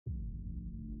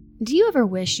Do you ever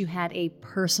wish you had a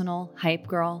personal hype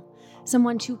girl?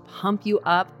 Someone to pump you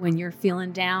up when you're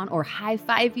feeling down or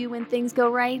high-five you when things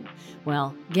go right?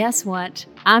 Well, guess what?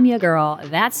 I'm your girl,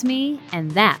 that's me,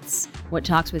 and that's what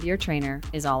Talks with Your Trainer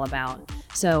is all about.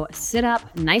 So sit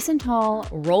up nice and tall,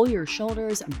 roll your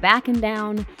shoulders back and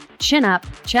down, chin up,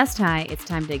 chest high. It's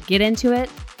time to get into it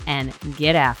and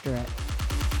get after it.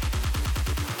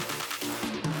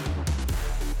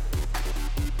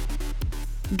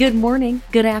 Good morning,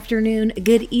 good afternoon,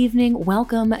 good evening.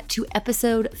 Welcome to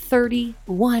episode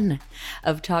 31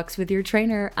 of Talks with Your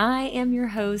Trainer. I am your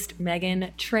host,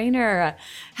 Megan Trainer.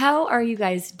 How are you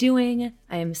guys doing?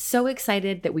 I am so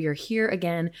excited that we are here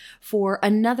again for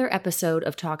another episode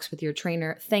of Talks with Your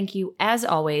Trainer. Thank you, as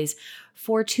always,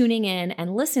 for tuning in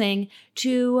and listening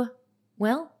to,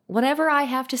 well, whatever I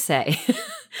have to say.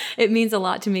 It means a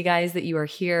lot to me, guys, that you are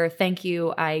here. Thank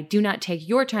you. I do not take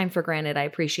your time for granted. I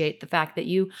appreciate the fact that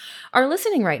you are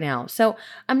listening right now. So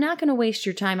I'm not going to waste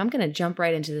your time. I'm going to jump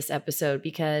right into this episode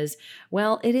because,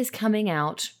 well, it is coming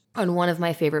out on one of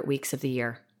my favorite weeks of the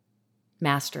year.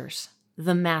 Masters.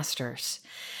 The Masters.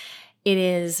 It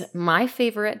is my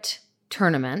favorite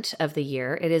tournament of the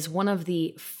year. It is one of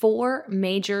the 4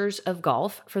 majors of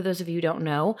golf. For those of you who don't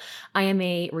know, I am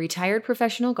a retired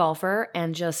professional golfer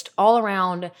and just all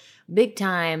around big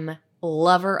time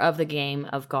lover of the game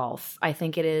of golf. I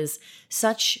think it is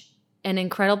such an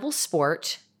incredible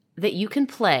sport that you can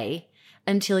play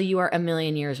until you are a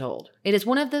million years old. It is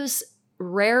one of those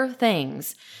rare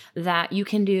things that you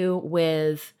can do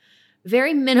with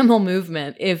very minimal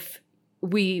movement if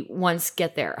we once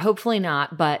get there. Hopefully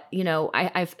not, but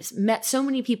I've met so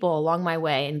many people along my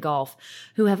way in golf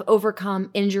who have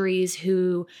overcome injuries,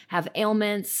 who have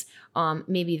ailments,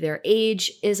 maybe their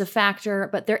age is a factor,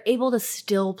 but they're able to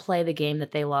still play the game that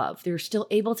they love. They're still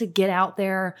able to get out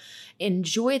there,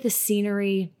 enjoy the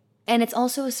scenery. And it's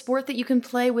also a sport that you can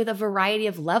play with a variety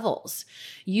of levels.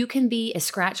 You can be a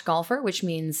scratch golfer, which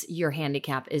means your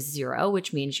handicap is 0,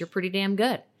 which means you're pretty damn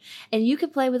good. And you can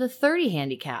play with a 30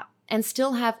 handicap and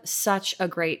still have such a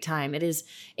great time. It is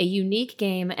a unique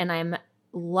game, and I'm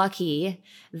lucky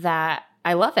that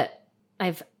I love it.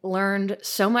 I've learned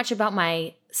so much about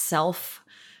myself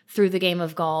through the game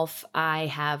of golf. I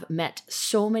have met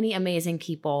so many amazing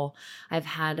people. I've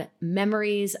had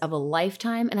memories of a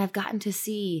lifetime, and I've gotten to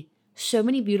see so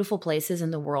many beautiful places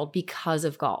in the world because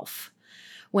of golf.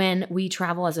 When we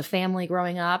travel as a family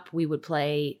growing up, we would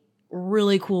play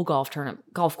really cool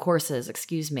golf courses,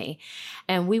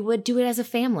 and we would do it as a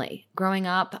family. Growing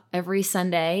up, every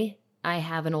Sunday, I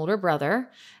have an older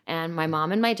brother and my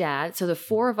mom and my dad, so the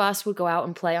 4 of us would go out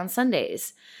and play on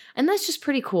Sundays. And that's just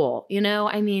pretty cool.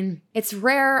 It's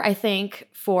rare, I think,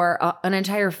 for an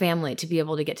entire family to be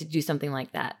able to get to do something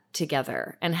like that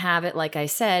together and have it, like I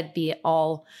said, be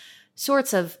all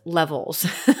sorts of levels.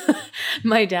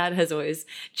 My dad has always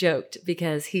joked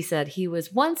because he said he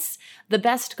was once the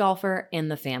best golfer in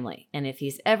the family. And if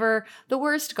he's ever the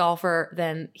worst golfer,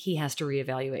 then he has to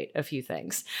reevaluate a few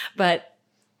things. But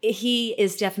he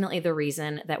is definitely the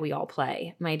reason that we all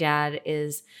play. My dad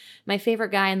is my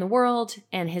favorite guy in the world,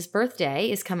 and his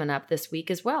birthday is coming up this week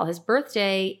as well. His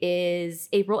birthday is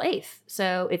April 8th.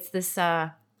 So it's this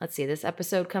this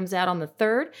episode comes out on the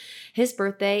 3rd. His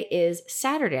birthday is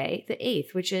Saturday, the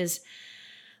 8th, which is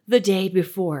the day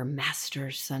before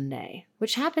Masters Sunday,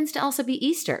 which happens to also be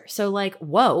Easter. So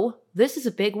whoa, this is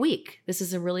a big week. This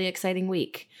is a really exciting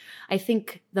week. I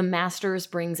think the Masters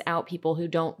brings out people who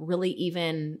don't really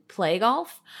even play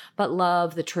golf, but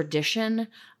love the tradition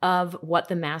of what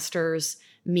the Masters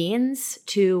means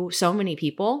to so many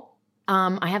people.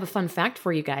 I have a fun fact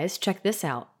for you guys. Check this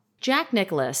out. Jack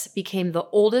Nicklaus became the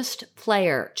oldest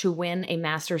player to win a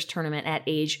Masters tournament at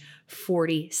age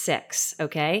 46,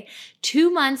 okay?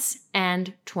 2 months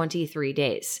and 23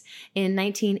 days. In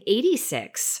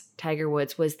 1986, Tiger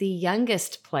Woods was the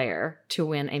youngest player to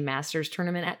win a Masters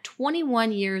tournament at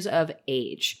 21 years of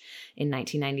age. In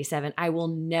 1997, I will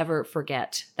never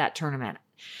forget that tournament.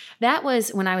 That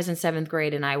was when I was in 7th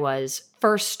grade and I was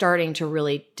first starting to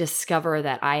really discover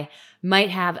that I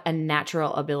might have a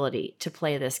natural ability to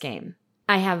play this game.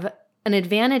 I have an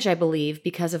advantage, I believe,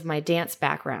 because of my dance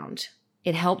background.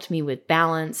 It helped me with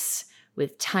balance,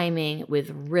 with timing,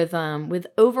 with rhythm, with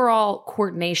overall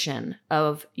coordination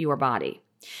of your body.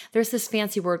 There's this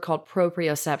fancy word called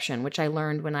proprioception, which I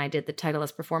learned when I did the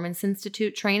Titleist Performance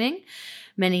Institute training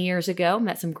many years ago.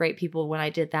 Met some great people when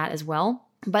I did that as well.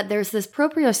 But there's this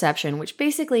proprioception, which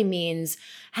basically means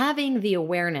having the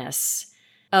awareness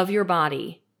of your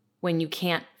body when you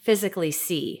can't physically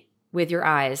see with your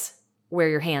eyes where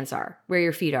your hands are, where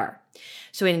your feet are.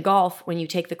 So in golf, when you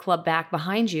take the club back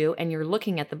behind you and you're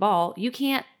looking at the ball, you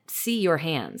can't see your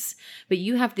hands, but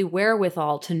you have the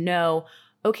wherewithal to know,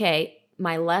 okay,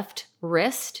 my left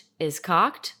wrist is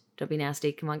cocked. Don't be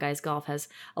nasty. Come on, guys. Golf has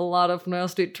a lot of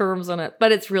nasty terms on it,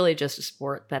 but it's really just a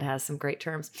sport that has some great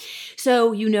terms.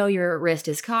 So you know your wrist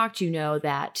is cocked. You know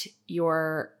that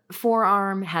your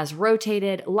forearm has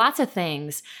rotated, lots of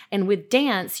things. And with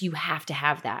dance, you have to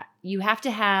have that. You have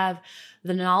to have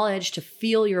the knowledge to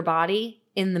feel your body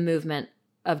in the movement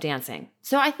of dancing.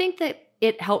 So I think that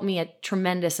it helped me a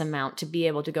tremendous amount to be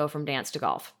able to go from dance to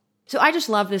golf. So I just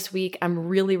love this week. I'm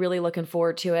really, really looking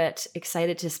forward to it.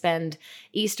 Excited to spend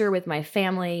Easter with my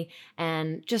family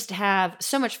and just have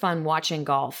so much fun watching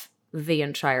golf the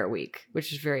entire week,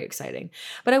 which is very exciting.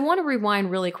 But I want to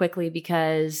rewind really quickly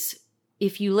because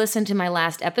if you listen to my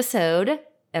last episode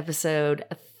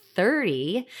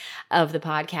 30 of the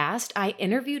podcast, I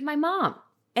interviewed my mom.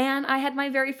 And I had my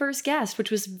very first guest, which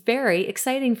was very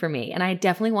exciting for me. And I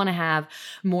definitely want to have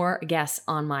more guests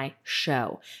on my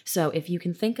show. So if you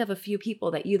can think of a few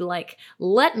people that you'd like,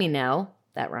 let me know.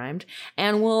 That rhymed.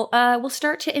 And we'll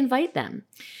start to invite them.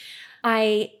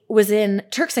 I was in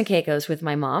Turks and Caicos with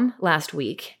my mom last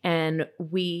week, and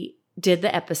we did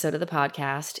the episode of the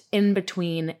podcast in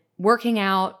between working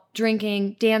out,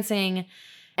 drinking, dancing,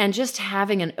 and just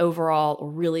having an overall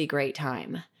really great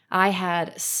time. I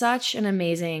had such an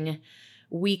amazing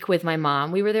week with my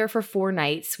mom. We were there for 4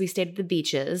 nights. We stayed at the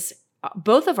beaches,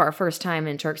 both of our first time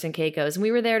in Turks and Caicos. And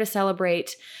we were there to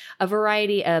celebrate a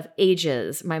variety of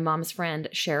ages. My mom's friend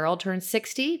Cheryl turned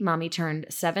 60, mommy turned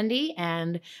 70,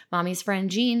 and mommy's friend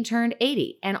Jean turned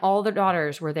 80. And all the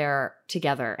daughters were there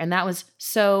together. And that was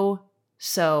so,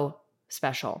 so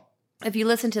special. If you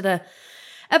listened to the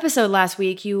episode last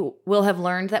week, you will have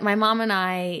learned that my mom and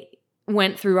I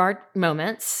went through our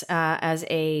moments as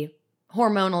a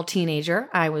hormonal teenager.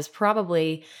 I was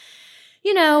probably,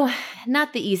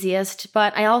 not the easiest,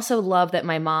 but I also love that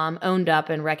my mom owned up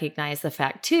and recognized the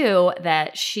fact too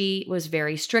that she was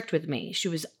very strict with me. She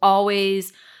was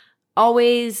always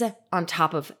on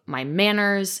top of my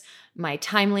manners, my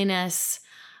timeliness,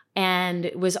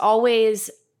 and was always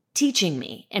teaching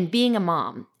me and being a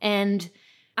mom. And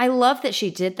I love that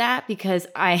she did that because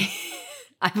I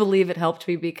believe it helped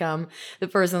me become the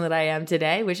person that I am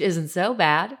today, which isn't so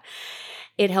bad.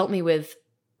 It helped me with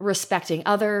respecting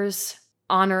others,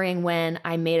 honoring when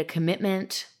I made a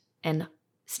commitment and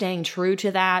staying true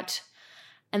to that.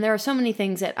 And there are so many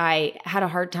things that I had a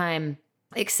hard time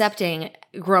accepting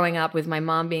growing up with my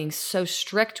mom being so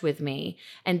strict with me,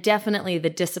 and definitely the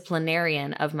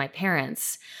disciplinarian of my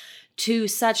parents, to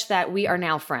such that we are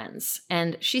now friends.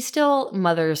 And she still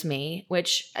mothers me,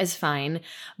 which is fine,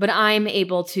 but I'm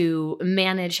able to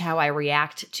manage how I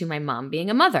react to my mom being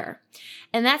a mother.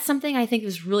 And that's something I think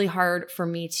is really hard for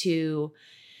me to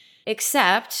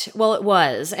accept. Well, it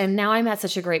was. And now I'm at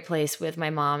such a great place with my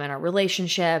mom and our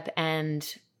relationship, and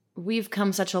we've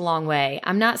come such a long way.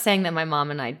 I'm not saying that my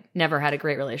mom and I never had a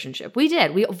great relationship. We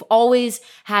did. We've always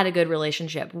had a good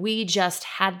relationship. We just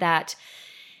had that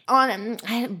on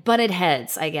butted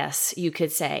heads, I guess you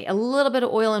could say. A little bit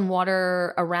of oil and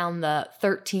water around the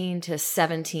 13 to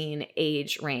 17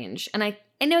 age range. And I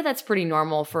know that's pretty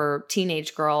normal for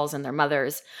teenage girls and their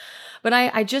mothers, but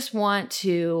I just want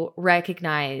to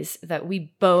recognize that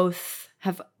we both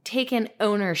have taken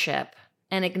ownership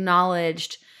and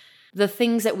acknowledged the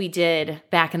things that we did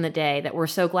back in the day that we're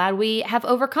so glad we have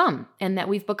overcome and that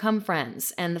we've become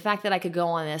friends. And the fact that I could go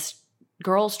on this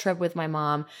girls trip with my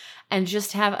mom and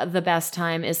just have the best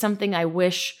time is something I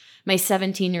wish my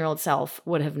 17-year-old self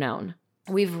would have known.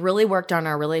 We've really worked on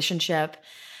our relationship,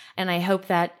 and I hope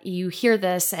that you hear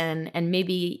this and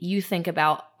maybe you think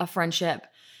about a friendship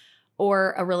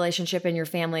or a relationship in your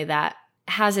family that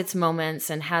has its moments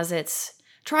and has its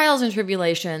trials and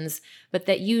tribulations, but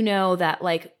that you know that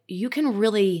like you can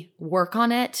really work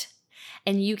on it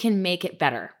and you can make it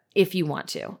better if you want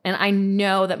to. And I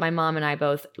know that my mom and I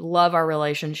both love our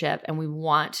relationship, and we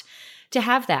want to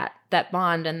have that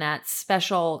bond and that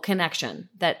special connection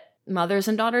that mothers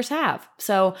and daughters have.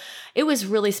 So it was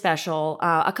really special.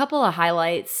 A couple of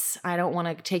highlights. I don't want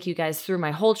to take you guys through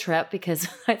my whole trip because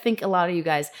I think a lot of you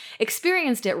guys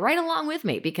experienced it right along with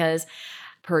me because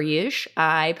per usual,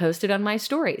 I posted on my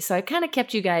story. So I kind of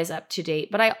kept you guys up to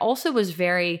date, but I also was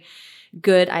very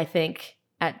good, I think,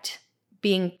 at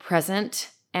being present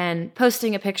and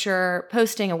posting a picture,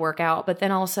 posting a workout, but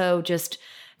then also just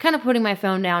kind of putting my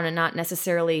phone down and not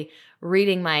necessarily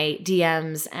reading my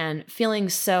DMs and feeling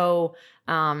so,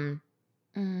 I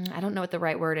don't know what the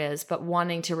right word is, but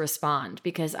wanting to respond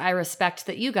because I respect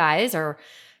that you guys are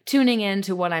tuning in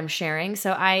to what I'm sharing.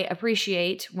 So I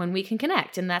appreciate when we can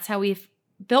connect. And that's how we've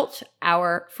built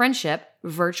our friendship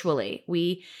virtually.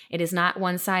 It is not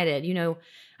one-sided.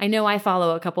 I know I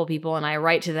follow a couple people and I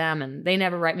write to them and they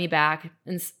never write me back.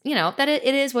 And that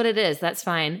it is what it is. That's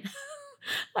fine.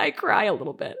 I cry a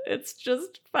little bit. It's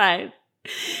just fine.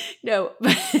 No,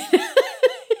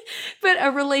 but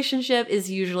a relationship is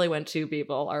usually when two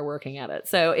people are working at it.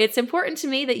 So it's important to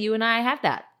me that you and I have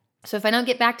that. So if I don't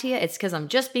get back to you, it's because I'm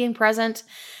just being present.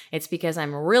 It's because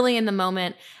I'm really in the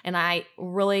moment and I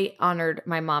really honored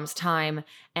my mom's time.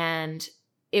 And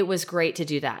it was great to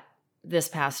do that this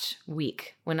past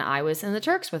week when I was in the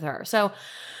Turks with her.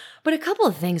 But a couple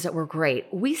of things that were great.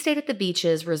 We stayed at the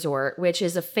Beaches Resort, which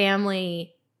is a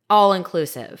family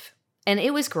all-inclusive. And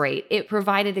it was great. It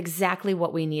provided exactly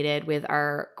what we needed with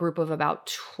our group of about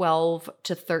 12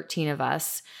 to 13 of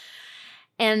us.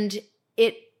 And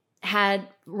it had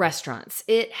restaurants.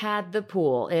 It had the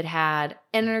pool. It had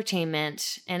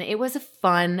entertainment. And it was a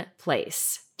fun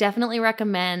place. Definitely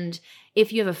recommend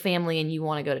if you have a family and you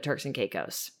want to go to Turks and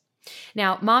Caicos.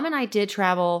 Now, Mom and I did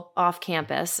travel off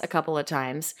campus a couple of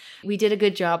times. We did a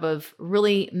good job of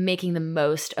really making the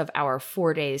most of our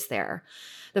 4 days there.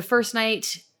 The first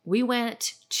night, we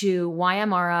went to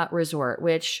Waimara Resort,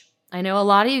 which I know a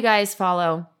lot of you guys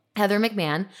follow Heather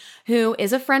McMahon, who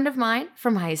is a friend of mine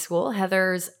from high school.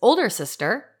 Heather's older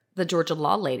sister, the Georgia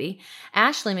law lady,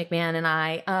 Ashley McMahon, and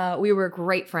I, we were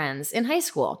great friends in high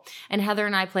school. And Heather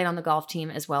and I played on the golf team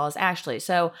as well as Ashley.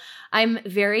 So I'm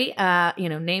very,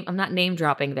 I'm not name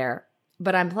dropping there,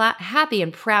 but I'm happy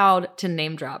and proud to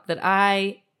name drop that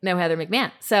I know Heather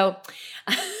McMahon. So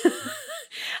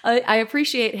I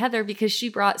appreciate Heather because she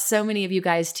brought so many of you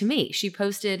guys to me. She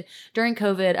posted during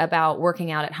COVID about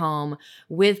working out at home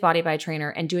with Body by Trainer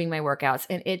and doing my workouts.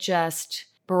 And it just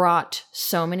brought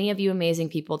so many of you amazing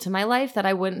people to my life that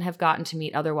I wouldn't have gotten to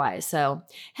meet otherwise. So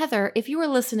Heather, if you were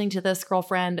listening to this,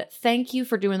 girlfriend, thank you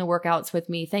for doing the workouts with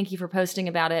me. Thank you for posting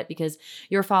about it because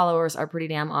your followers are pretty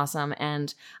damn awesome.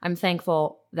 And I'm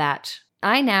thankful that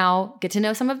I now get to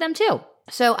know some of them too.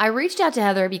 So I reached out to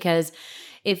Heather because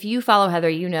if you follow Heather,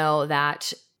 you know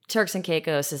that Turks and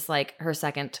Caicos is like her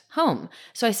second home.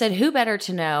 So I said, who better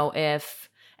to know if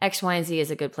X, Y, and Z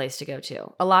is a good place to go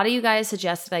to? A lot of you guys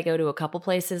suggested I go to a couple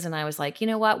places, and I was like, you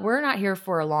know what? We're not here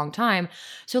for a long time,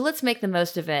 so let's make the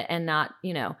most of it and not,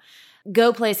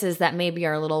 go places that maybe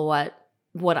are a little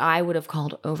what I would have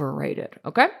called overrated,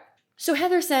 okay? So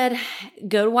Heather said,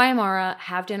 go to Waimara,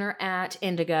 have dinner at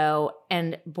Indigo,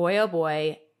 and boy, oh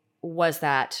boy, was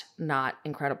that not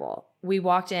incredible. We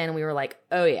walked in and we were like,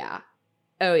 oh yeah.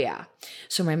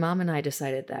 So my mom and I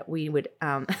decided that we would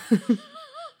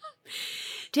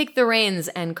take the reins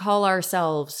and call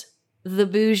ourselves the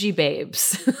Bougie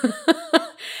Babes.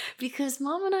 Because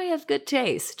Mom and I have good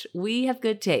taste. We have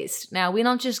good taste. Now, we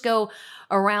don't just go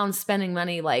around spending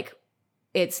money like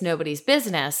it's nobody's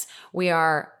business. We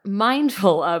are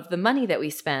mindful of the money that we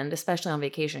spend, especially on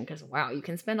vacation, because wow, you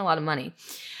can spend a lot of money.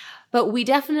 But we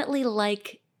definitely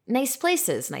like nice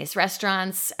places, nice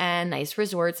restaurants, and nice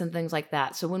resorts and things like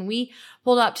that. So when we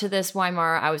pulled up to this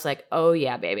Waimara, I was like, oh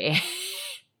yeah, baby.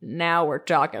 Now we're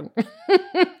talking.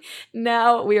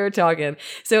 Now we are talking.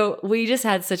 So we just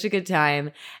had such a good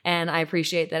time. And I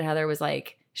appreciate that Heather was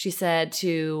like, she said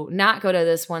to not go to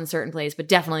this one certain place, but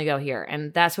definitely go here.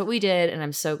 And that's what we did. And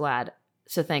I'm so glad.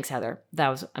 So thanks, Heather. That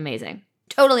was amazing.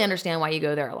 Totally understand why you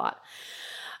go there a lot.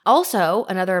 Also,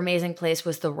 another amazing place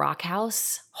was the Rock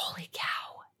House. Holy cow.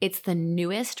 It's the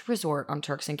newest resort on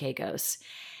Turks and Caicos.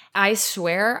 I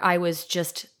swear I was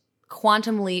just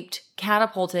quantum leaped,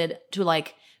 catapulted to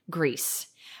like Greece.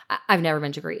 I've never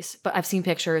been to Greece, but I've seen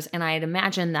pictures and I'd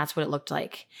imagine that's what it looked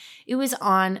like. It was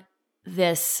on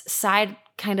this side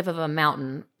kind of a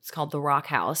mountain. It's called the Rock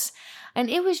House. And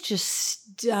it was just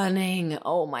stunning.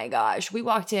 Oh my gosh. We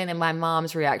walked in and my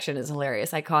mom's reaction is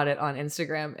hilarious. I caught it on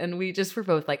Instagram and we just were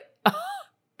both like, oh,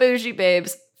 Bougie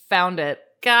Babes, found it,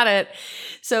 got it.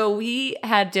 So we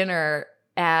had dinner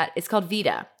it's called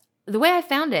Vita. The way I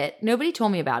found it, nobody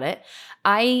told me about it.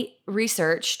 I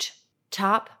researched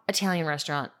top Italian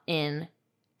restaurant in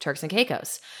Turks and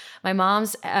Caicos. My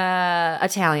mom's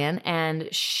Italian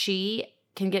and she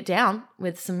can get down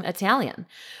with some Italian.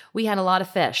 We had a lot of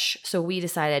fish, so we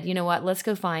decided, you know what, let's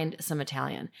go find some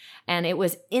Italian. And it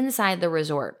was inside the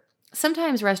resort.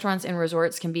 Sometimes restaurants in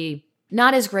resorts can be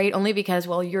not as great only because,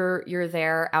 well, you're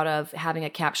there out of having a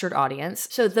captured audience.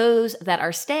 So those that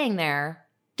are staying there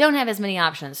don't have as many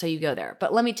options, so you go there.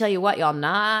 But let me tell you what, y'all,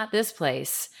 not this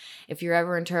place. If you're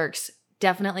ever in Turks,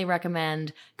 definitely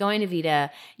recommend going to Vita.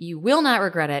 You will not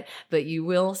regret it, but you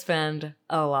will spend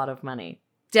a lot of money.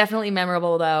 Definitely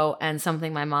memorable though, and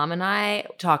something my mom and I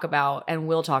talk about and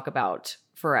will talk about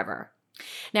forever.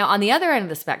 Now, on the other end of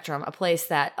the spectrum, a place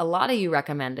that a lot of you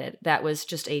recommended that was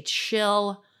just a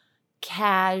chill,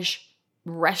 cash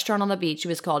restaurant on the beach, it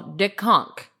was called De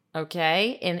Conch,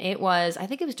 okay? And it was, I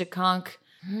think it was De Conch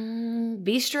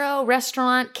bistro,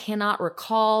 restaurant, cannot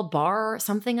recall, bar,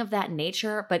 something of that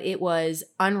nature, but it was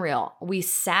unreal. We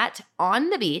sat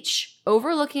on the beach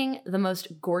overlooking the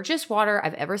most gorgeous water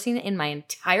I've ever seen in my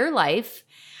entire life,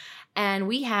 and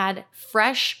we had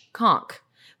fresh conch.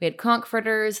 We had conch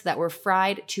fritters that were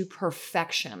fried to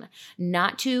perfection,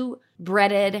 not too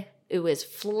breaded. It was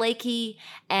flaky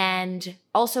and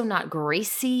also not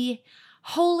greasy.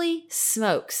 Holy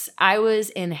smokes, I was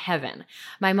in heaven.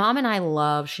 My mom and I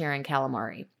love sharing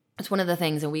calamari. It's one of the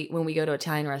things when we go to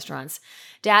Italian restaurants.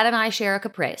 Dad and I share a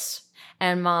caprese,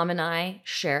 and Mom and I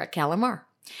share a calamari.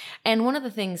 And one of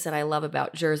the things that I love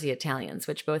about Jersey Italians,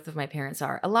 which both of my parents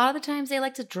are, a lot of the times they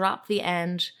like to drop the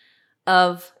end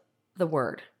of the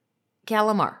word.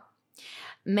 Calamari,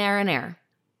 marinara,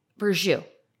 prosciutto.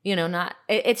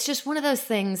 It's just one of those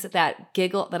things that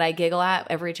I giggle at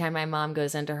every time my mom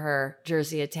goes into her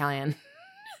Jersey Italian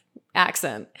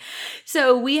accent.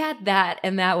 So we had that,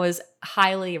 and that was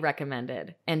highly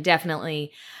recommended. And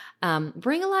definitely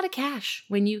bring a lot of cash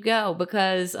when you go,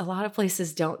 because a lot of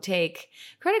places don't take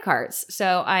credit cards.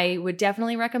 So I would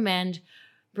definitely recommend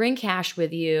bring cash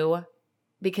with you,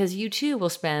 because you too will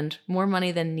spend more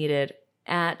money than needed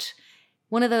at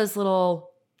one of those little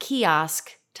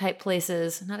kiosk type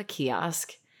places, not a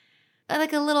kiosk,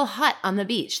 like a little hut on the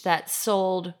beach that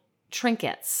sold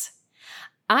trinkets.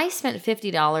 I spent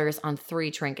 $50 on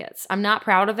 3 trinkets. I'm not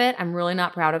proud of it. I'm really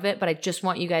not proud of it, but I just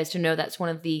want you guys to know that's one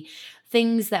of the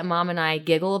things that Mom and I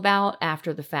giggle about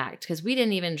after the fact, because we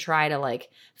didn't even try to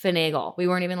finagle. We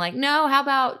weren't even like, no, how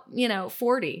about,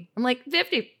 40? I'm like,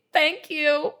 50, thank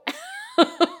you.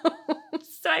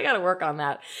 So I got to work on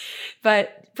that.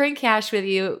 But bring cash with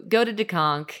you, go to De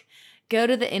Conch, go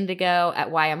to the Indigo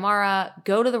at Waimara,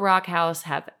 go to the Rock House,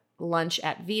 have lunch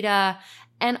at Vita,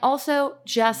 and also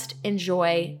just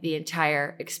enjoy the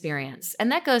entire experience.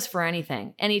 And that goes for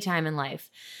anything, anytime in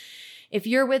life. If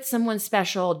you're with someone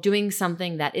special, doing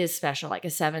something that is special, like a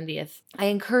 70th, I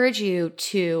encourage you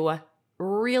to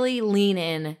really lean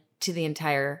in to the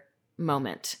entire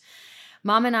moment.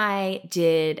 Mom and I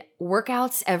did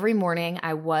workouts every morning.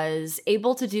 I was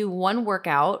able to do one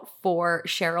workout for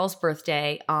Cheryl's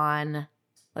birthday on,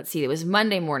 it was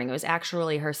Monday morning. It was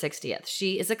actually her 60th.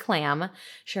 She is a clam,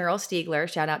 Cheryl Stiegler.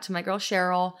 Shout out to my girl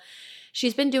Cheryl.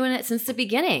 She's been doing it since the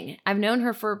beginning. I've known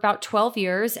her for about 12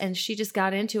 years, and she just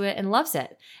got into it and loves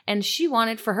it. And she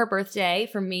wanted for her birthday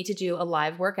for me to do a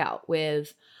live workout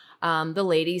with the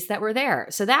ladies that were there.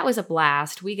 So that was a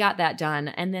blast. We got that done.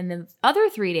 And then the other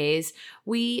 3 days,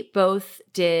 we both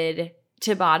did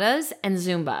Tabatas and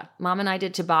Zumba. Mom and I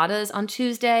did Tabatas on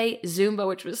Tuesday, Zumba,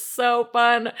 which was so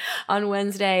fun, on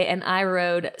Wednesday, and I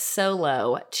rode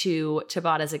solo to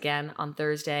Tabatas again on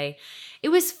Thursday. It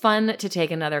was fun to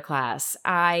take another class.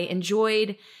 I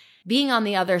enjoyed being on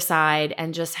the other side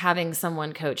and just having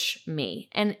someone coach me.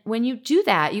 And when you do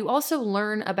that, you also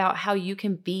learn about how you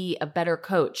can be a better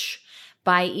coach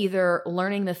by either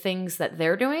learning the things that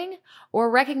they're doing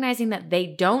or recognizing that they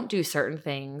don't do certain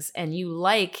things and you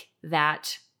like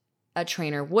that a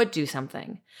trainer would do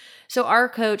something. So our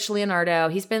coach, Leonardo,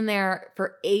 he's been there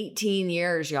for 18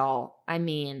 years, y'all. I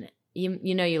mean,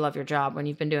 you know you love your job when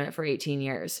you've been doing it for 18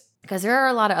 years. Because there are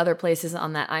a lot of other places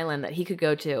on that island that he could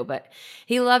go to, but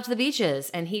he loved the beaches,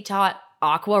 and he taught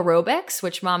aqua aerobics,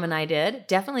 which Mom and I did.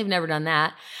 Definitely have never done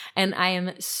that. And I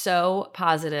am so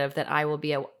positive that I will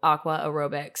be an aqua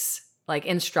aerobics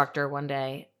instructor one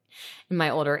day in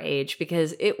my older age,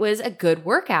 because it was a good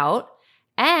workout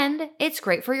and it's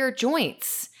great for your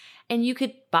joints. And you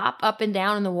could bop up and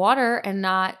down in the water and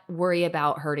not worry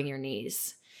about hurting your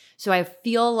knees. So I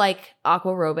feel like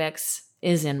aqua aerobics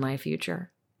is in my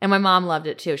future. And my mom loved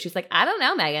it too. She's like, I don't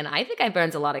know, Megan. I think I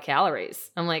burns a lot of calories.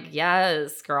 I'm like,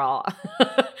 yes, girl.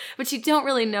 But you don't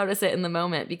really notice it in the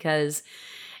moment because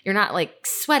you're not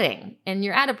sweating and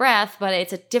you're out of breath, but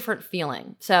it's a different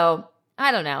feeling. So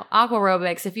I don't know. Aqua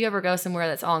aerobics, if you ever go somewhere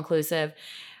that's all inclusive,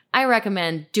 I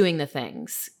recommend doing the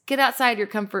things. Get outside your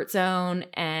comfort zone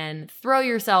and throw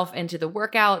yourself into the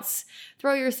workouts.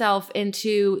 Throw yourself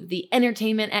into the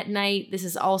entertainment at night. This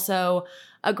is also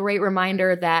a great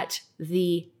reminder that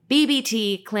the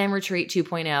BBT Clam Retreat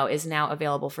 2.0 is now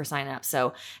available for sign-up.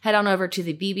 So head on over to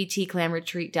the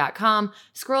bbtclamretreat.com,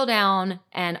 scroll down,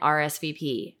 and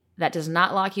RSVP. That does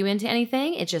not lock you into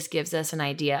anything. It just gives us an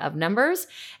idea of numbers,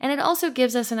 and it also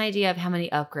gives us an idea of how many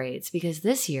upgrades, because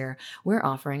this year we're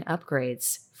offering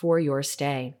upgrades for your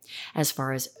stay. As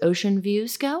far as ocean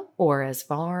views go, or as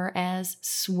far as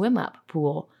swim-up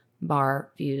pool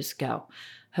bar views go.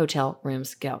 Hotel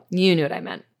rooms go. You knew what I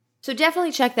meant. So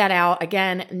definitely check that out.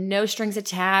 Again, no strings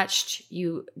attached.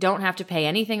 You don't have to pay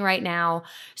anything right now.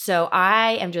 So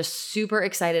I am just super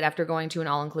excited after going to an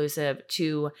all-inclusive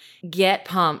to get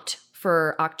pumped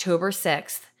for October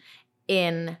 6th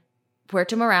in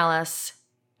Puerto Morales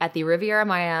at the Riviera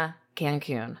Maya,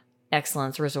 Cancun.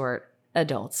 Excellence Resort.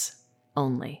 Adults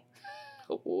only.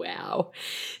 Wow.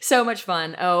 So much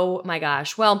fun. Oh my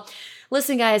gosh. Well,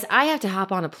 listen, guys, I have to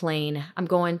hop on a plane. I'm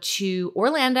going to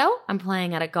Orlando. I'm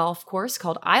playing at a golf course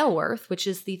called Isleworth, which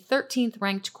is the 13th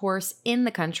ranked course in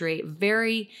the country.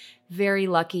 Very, very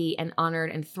lucky and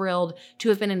honored and thrilled to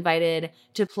have been invited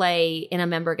to play in a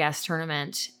member guest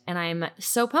tournament. And I'm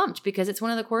so pumped because it's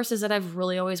one of the courses that I've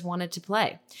really always wanted to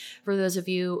play. For those of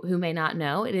you who may not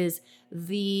know, it is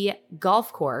the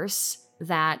golf course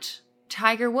that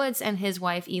Tiger Woods and his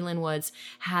wife, Elin Woods,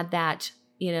 had that,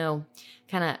 kind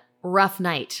of rough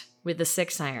night with the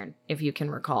 6-iron, if you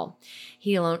can recall.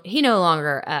 He no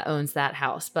longer owns that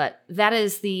house, but that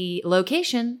is the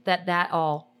location that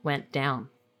all went down.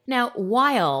 Now,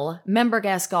 while member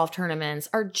guest golf tournaments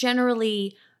are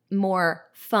generally more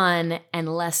fun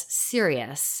and less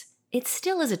serious, it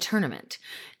still is a tournament.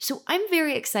 So I'm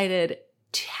very excited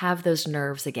to have those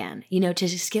nerves again, to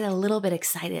just get a little bit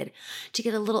excited, to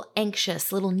get a little anxious,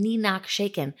 a little knee knock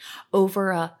shaken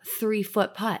over a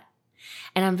 3-foot putt.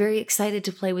 And I'm very excited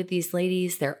to play with these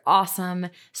ladies. They're awesome.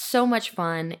 So much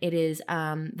fun. It is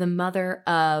the mother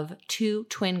of 2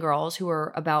 twin girls who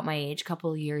are about my age, a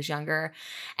couple of years younger.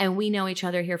 And we know each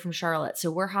other here from Charlotte.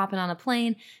 So we're hopping on a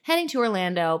plane, heading to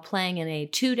Orlando, playing in a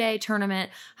 2-day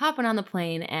tournament, hopping on the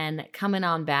plane and coming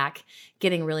on back,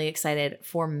 getting really excited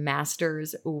for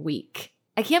Masters Week.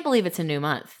 I can't believe it's a new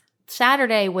month.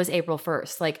 Saturday was April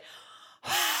 1st. Like,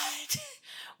 what?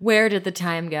 Where did the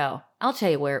time go? I'll tell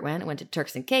you where it went. It went to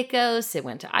Turks and Caicos. It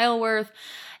went to Isleworth.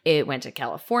 It went to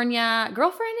California.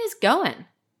 Girlfriend is going.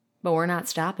 But we're not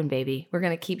stopping, baby. We're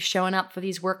going to keep showing up for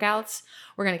these workouts.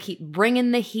 We're going to keep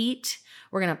bringing the heat.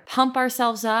 We're going to pump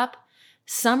ourselves up.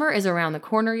 Summer is around the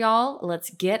corner, y'all. Let's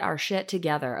get our shit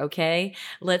together, okay?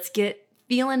 Let's get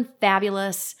feeling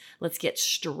fabulous. Let's get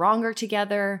stronger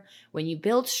together. When you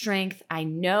build strength, I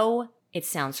know it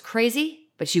sounds crazy,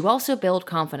 but you also build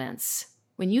confidence.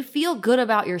 When you feel good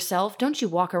about yourself, don't you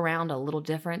walk around a little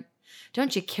different?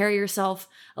 Don't you carry yourself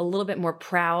a little bit more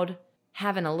proud,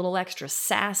 having a little extra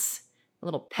sass, a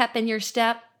little pep in your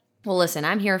step? Well, listen,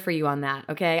 I'm here for you on that,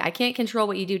 okay? I can't control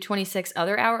what you do 26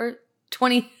 other hours,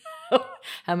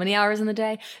 how many hours in the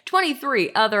day?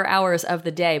 23 other hours of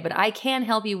the day, but I can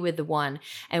help you with the one.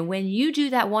 And when you do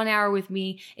that 1 hour with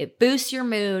me, it boosts your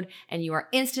mood and you are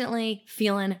instantly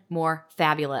feeling more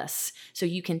fabulous. So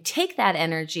you can take that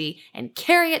energy and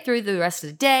carry it through the rest of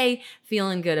the day,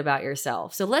 feeling good about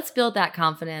yourself. So let's build that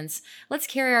confidence. Let's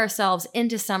carry ourselves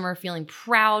into summer feeling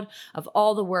proud of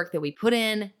all the work that we put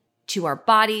in to our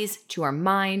bodies, to our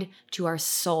mind, to our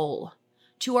soul,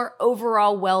 to our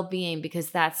overall well-being,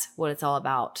 because that's what it's all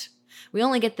about. We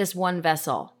only get this one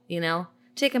vessel,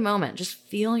 Take a moment, just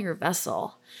feel your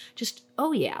vessel. Just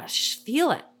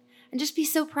feel it. And just be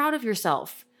so proud of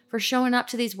yourself for showing up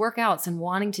to these workouts and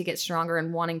wanting to get stronger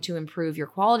and wanting to improve your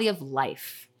quality of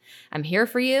life. I'm here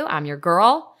for you. I'm your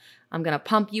girl. I'm going to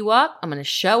pump you up. I'm going to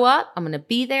show up. I'm going to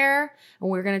be there. And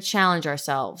we're going to challenge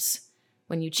ourselves.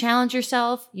 When you challenge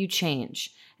yourself, you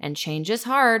change. And change is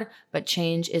hard, but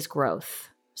change is growth.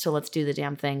 So let's do the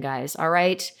damn thing, guys. All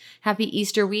right. Happy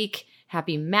Easter week.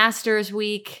 Happy Masters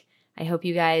week. I hope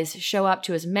you guys show up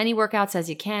to as many workouts as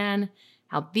you can.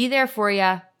 I'll be there for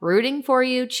you, rooting for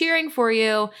you, cheering for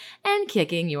you, and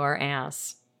kicking your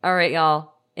ass. All right,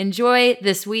 y'all. Enjoy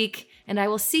this week, and I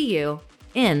will see you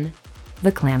in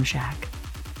the Clam Shack.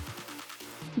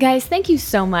 Guys, thank you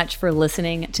so much for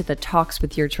listening to the Talks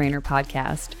with Your Trainer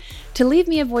podcast. To leave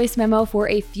me a voice memo for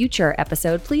a future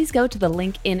episode, please go to the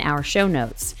link in our show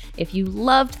notes. If you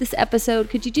loved this episode,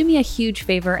 could you do me a huge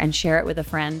favor and share it with a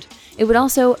friend? It would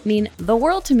also mean the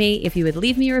world to me if you would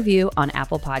leave me a review on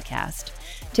Apple Podcast.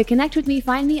 To connect with me,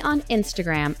 find me on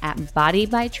Instagram at Body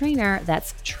by Trainer,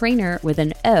 that's trainer with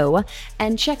an O,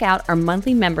 and check out our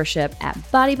monthly membership at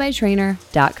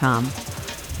bodybytrainer.com.